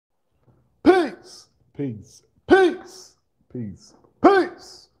peace, peace, peace,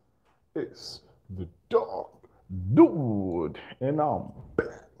 peace. It's the Dark Dude, and I'm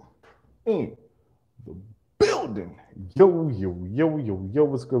back in the building. Yo, yo, yo, yo, yo,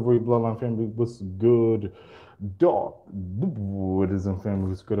 what's good, Roy Bloodline family? What's good? Dark Dude is in family.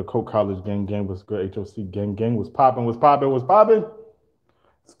 What's good? A Coke College gang, gang. What's good? HOC gang, gang. What's popping? What's popping? What's popping?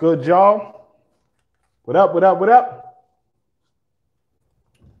 It's good, y'all. What up? What up? What up?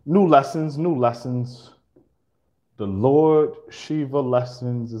 New lessons, new lessons. The Lord Shiva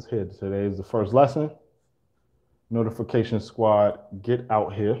lessons is here. Today is the first lesson. Notification squad, get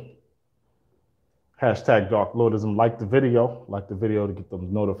out here. Hashtag Dark Lordism. Like the video to get those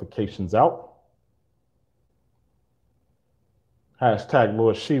notifications out. Hashtag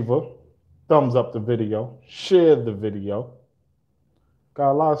Lord Shiva. Thumbs up the video. Share the video.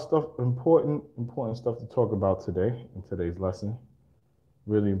 Got a lot of stuff, important stuff to talk about today in today's lesson.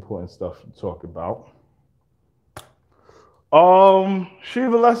 Really important stuff to talk about.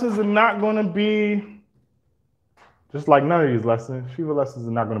 Shiva lessons are not going to be just like none of these lessons. Shiva lessons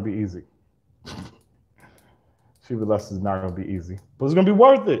are not going to be easy. Shiva lessons are not going to be easy, but it's going to be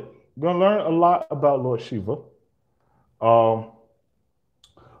worth it. We're going to learn a lot about Lord Shiva. I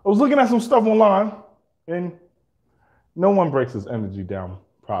was looking at some stuff online, and no one breaks his energy down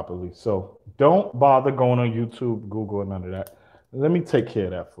properly. So don't bother going on YouTube, Google, or none of that. Let me take care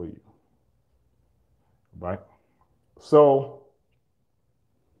of that for you. Right? So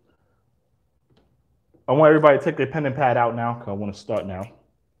I want everybody to take their pen and pad out now, because I want to start now.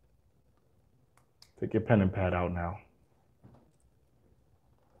 Take your pen and pad out now.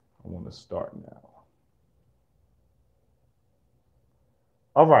 I want to start now.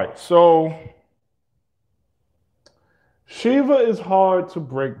 All right, so Shiva is hard to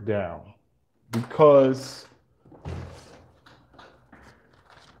break down because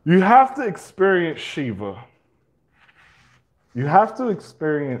you have to experience Shiva. You have to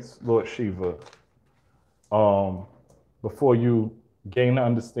experience Lord Shiva before you gain the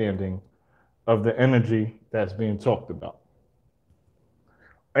understanding of the energy that's being talked about.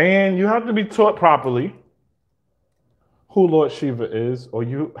 And you have to be taught properly who Lord Shiva is, or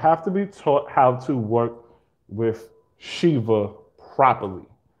you have to be taught how to work with Shiva properly.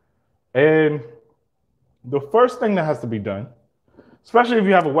 And the first thing that has to be done, especially if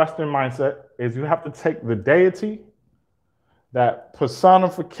you have a Western mindset, is you have to take the deity, that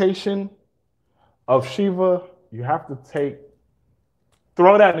personification of Shiva, you have to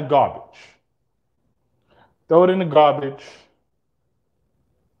throw that in the garbage. Throw it in the garbage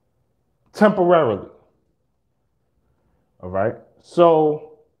temporarily. All right?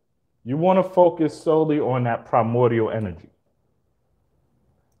 So you want to focus solely on that primordial energy.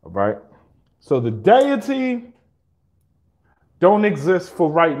 All right? So the deity don't exist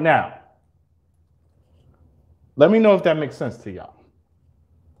for right now. Let me know if that makes sense to y'all.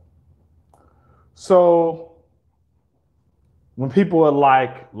 So when people are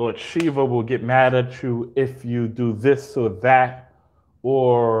like, Lord Shiva will get mad at you if you do this or that,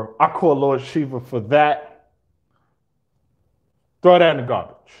 or I call Lord Shiva for that, throw that in the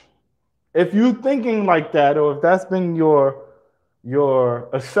garbage. If you're thinking like that, or if that's been your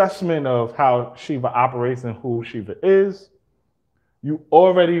assessment of how Shiva operates and who Shiva is, you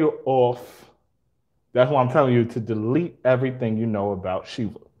already are off. That's why I'm telling you to delete everything you know about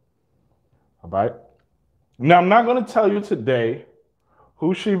Shiva. All right? Now, I'm not going to tell you today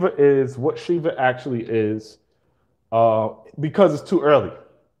who Shiva is, what Shiva actually is, because it's too early.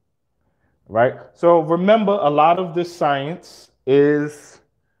 Right? So remember, a lot of this science is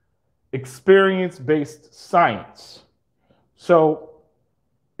experience-based science. So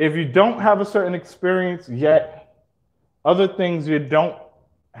if you don't have a certain experience yet, other things you don't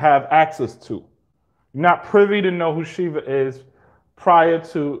have access to. You're not privy to know who Shiva is prior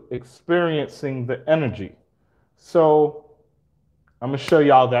to experiencing the energy. So I'm going to show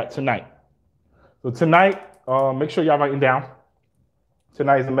y'all that tonight. So tonight, make sure y'all writing down.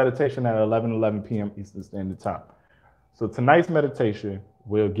 Tonight is a meditation at 11 p.m. Eastern Standard Time. So tonight's meditation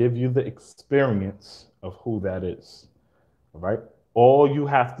will give you the experience of who that is. All right? All you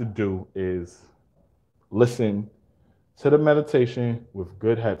have to do is listen to the meditation with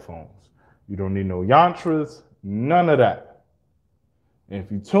good headphones. You don't need no yantras, none of that. And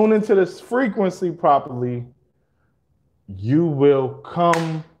if you tune into this frequency properly, you will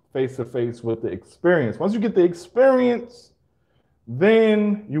come face to face with the experience. Once you get the experience,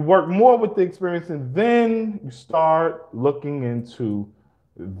 then you work more with the experience, and then you start looking into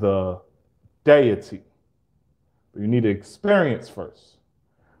the deity. But you need to experience first.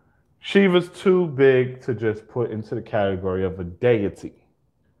 Shiva's too big to just put into the category of a deity.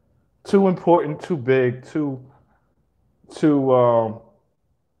 too important, too big, too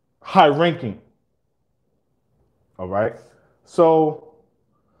high ranking. All right. So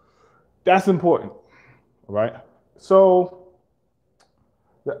that's important. All right. So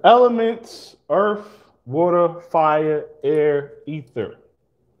the elements: earth, water, fire, air, ether.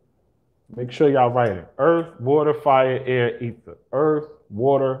 Make sure y'all write it. Earth, water, fire, air, ether. Earth,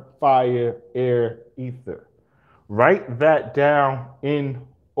 water, fire, air, ether. Write that down in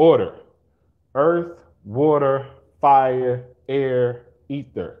order. Earth, water, fire, air,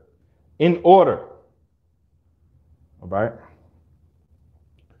 ether. In order. All right.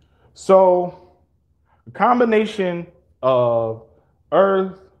 So, a combination of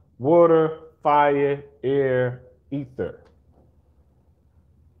earth, water, fire, air, ether.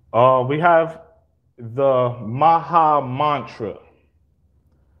 We have the Maha mantra,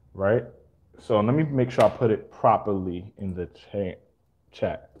 right? So let me make sure I put it properly in the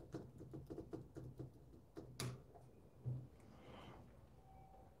chat.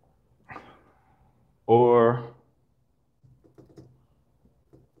 Or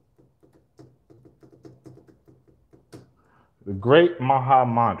the great Maha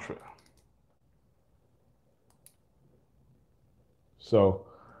mantra. So,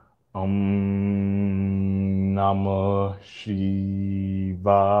 Namah Shivaya.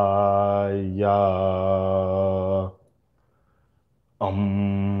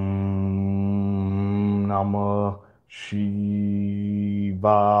 Namah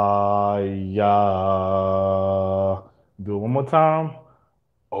Shivaya. Do it one more time.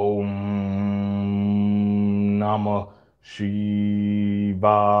 Om Namah Shivaya.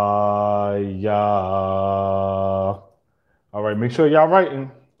 All right, make sure y'all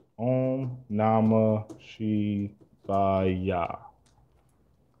writing. Om Namah Shivaya.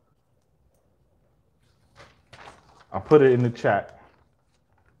 I'll put it in the chat.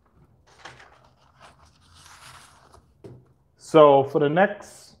 So for the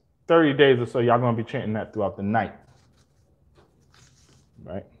next 30 days or so, y'all gonna be chanting that throughout the night.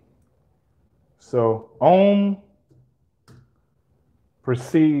 Right? So Om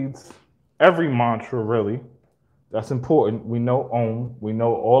precedes every mantra, really. That's important. We know Om. We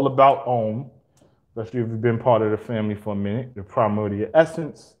know all about Om, especially if you've been part of the family for a minute, the primordial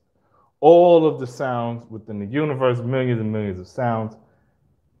essence. All of the sounds within the universe, millions and millions of sounds.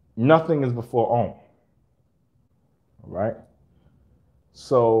 Nothing is before Om. All right?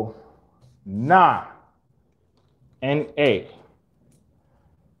 So, Na, N-A,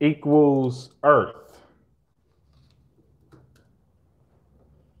 equals earth.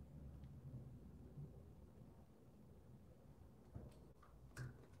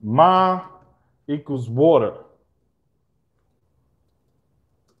 Ma equals water.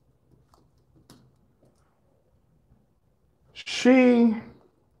 She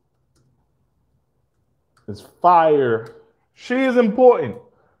is fire. She is important.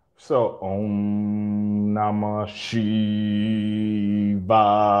 So, Om Namah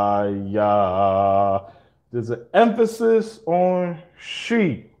Shivaya. There's an emphasis on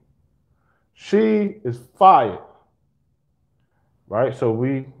she. She is fire. Right? So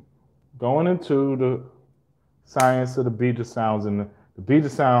we going into the science of the bija sounds and the bija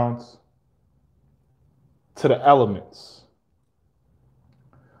sounds to the elements.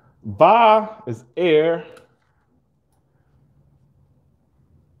 Va is air.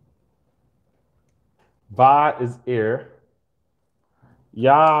 Va is air.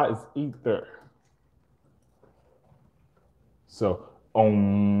 Ya is ether. So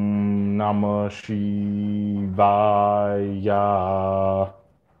Om Namah Shivaya.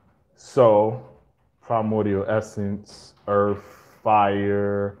 So primordial essence, earth,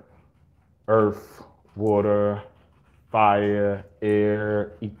 fire, earth, water, fire,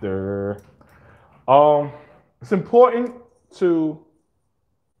 air, ether. It's important to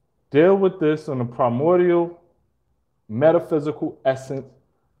deal with this on the primordial metaphysical essence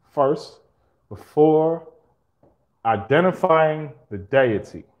first before identifying the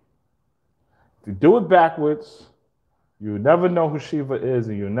deity. If you do it backwards, you'll never know who Shiva is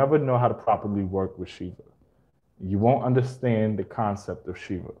and you'll never know how to properly work with Shiva. You won't understand the concept of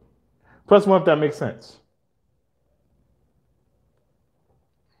Shiva. Press 1 if that makes sense.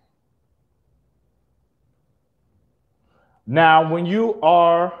 Now, when you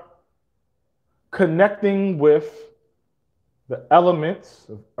are connecting with the elements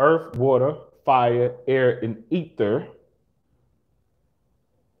of earth, water, fire, air, and ether,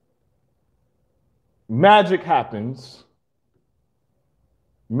 magic happens.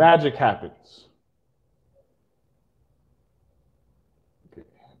 Magic happens. Okay.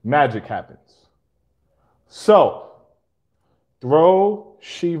 Magic happens. So, throw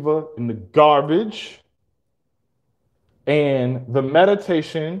Shiva in the garbage, and the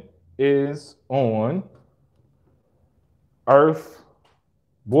meditation is on earth,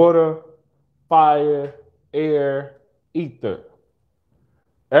 water, fire, air, ether.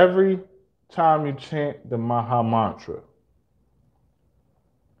 Every time you chant the Maha Mantra.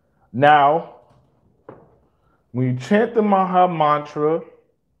 Now, when you chant the Maha Mantra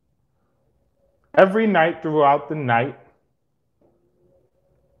every night throughout the night,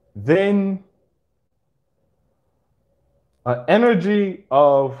 then an energy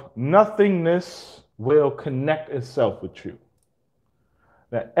of nothingness will connect itself with you.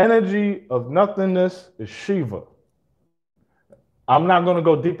 That energy of nothingness is Shiva. I'm not going to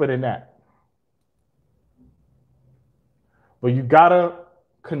go deeper than that. But you got to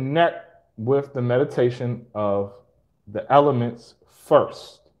connect with the meditation of the elements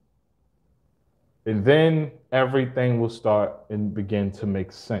first. And then everything will start and begin to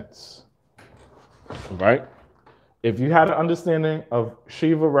make sense. All right? If you had an understanding of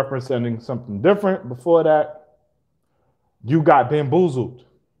Shiva representing something different before that, you got bamboozled.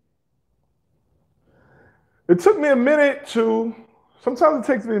 It took me a minute sometimes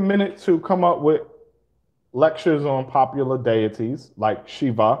it takes me a minute to come up with lectures on popular deities like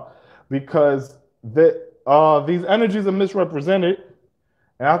Shiva, because these energies are misrepresented,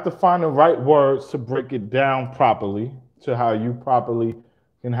 and I have to find the right words to break it down properly to how you properly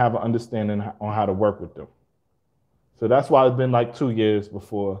can have an understanding on how to work with them. So that's why it's been like 2 years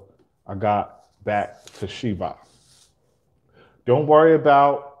before I got back to Shiva. Don't worry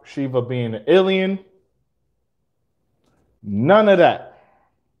about Shiva being an alien. None of that.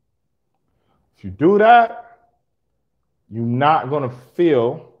 If you do that, you're not going to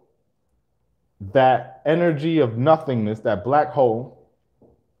feel that energy of nothingness, that black hole,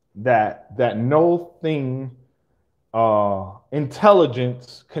 that no thing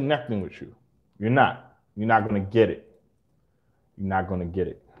intelligence connecting with you. You're not going to get it. You're not going to get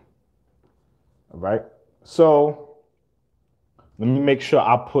it. All right. So let me make sure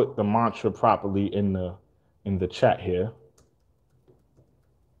I put the mantra properly in the chat here.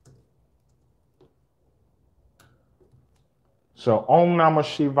 So Om Namah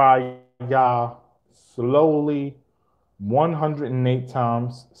Shivaya, slowly, 108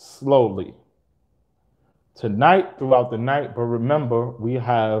 times, slowly. Tonight, throughout the night, but remember, we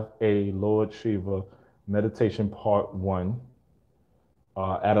have a Lord Shiva meditation part 1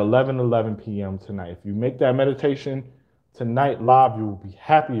 at 11 p.m. tonight. If you make that meditation tonight live, you will be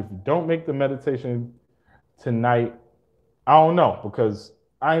happy. If you don't make the meditation tonight, I don't know, because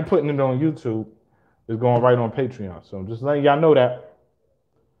I ain't putting it on YouTube. It's going right on Patreon. So I'm just letting y'all know that.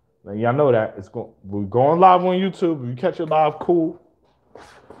 We're going live on YouTube. If you catch it live, cool.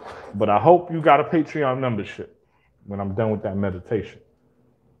 But I hope you got a Patreon membership when I'm done with that meditation.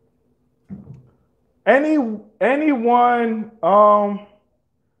 Anyone,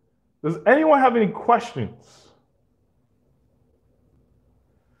 does anyone have any questions?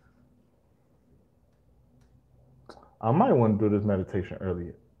 I might want to do this meditation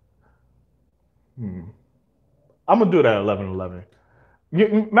earlier. I'm gonna do that at 11.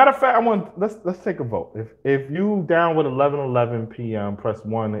 Matter of fact, let's take a vote. If you down with 11 p.m., press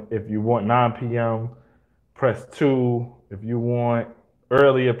 1. If you want 9 p.m., press 2. If you want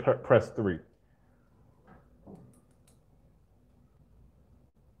earlier, press 3.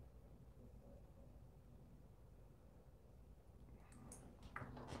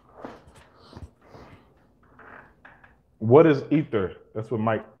 What is ether? That's what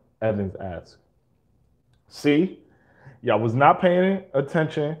Mike Evans asked. See, y'all was not paying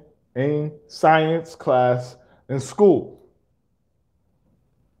attention in science class in school.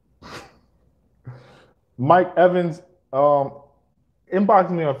 Mike Evans, inbox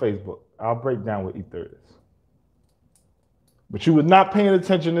me on Facebook. I'll break down what ether is. But you was not paying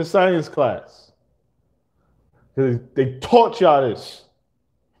attention in science class. They taught y'all this.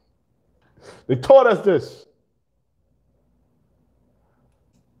 They taught us this.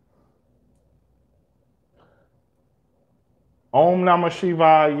 Om Namah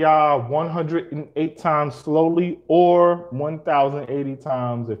Shivaya 108 times slowly, or 1,080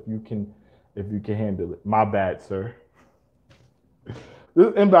 times if you can handle it. My bad, sir.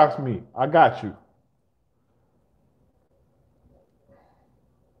 Just inbox me. I got you.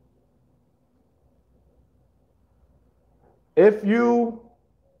 If you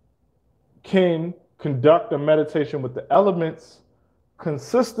can conduct a meditation with the elements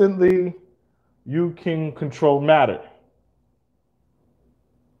consistently, you can control matter.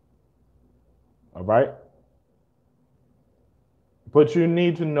 All right? But you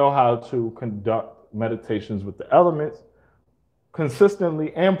need to know how to conduct meditations with the elements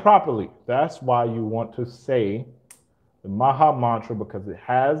consistently and properly. That's why you want to say the Maha mantra, because it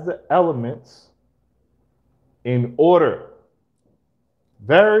has the elements in order.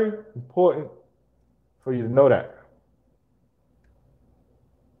 Very important for you to know that.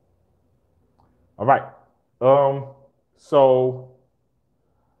 All right. So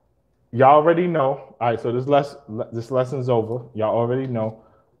y'all already know. All right. So this lesson's over. Y'all already know.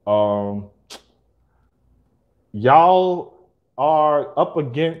 Y'all are up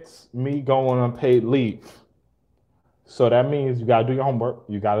against me going on paid leave. So that means you gotta do your homework.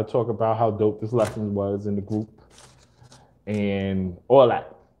 You gotta talk about how dope this lesson was in the group and all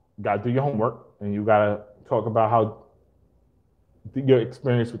that. You gotta do your homework, and you gotta talk about how your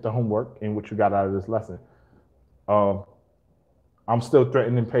experience with the homework and what you got out of this lesson. I'm still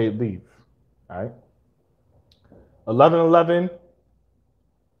threatening paid leave. All right. 11/11.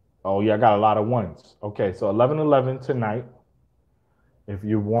 Oh yeah, I got a lot of ones. Okay, so 11/11 tonight. If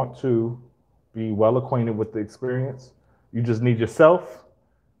you want to be well acquainted with the experience, you just need yourself,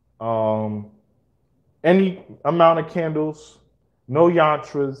 any amount of candles, no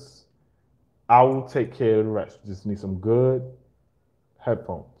yantras. I will take care of the rest. You just need some good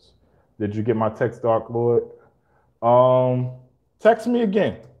headphones. Did you get my text, Dark Lord? Text me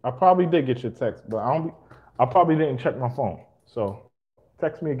again. I probably did get your text, but I probably didn't check my phone. So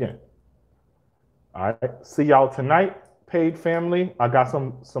text me again. All right. See y'all tonight, paid family. I got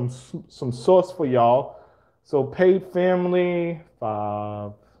some sauce for y'all. So paid family,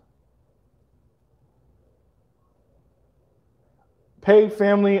 5. Paid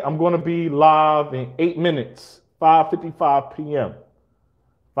family, I'm going to be live in 8 minutes, 5:55 p.m.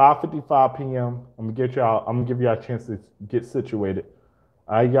 5:55 p.m. I'm gonna give y'all a chance to get situated.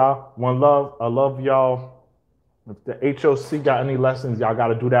 All right, y'all. One love. I love y'all. If the HOC got any lessons, y'all got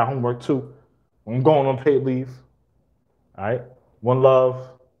to do that homework too. I'm going on paid leave. All right. One love.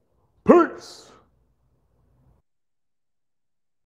 Peace.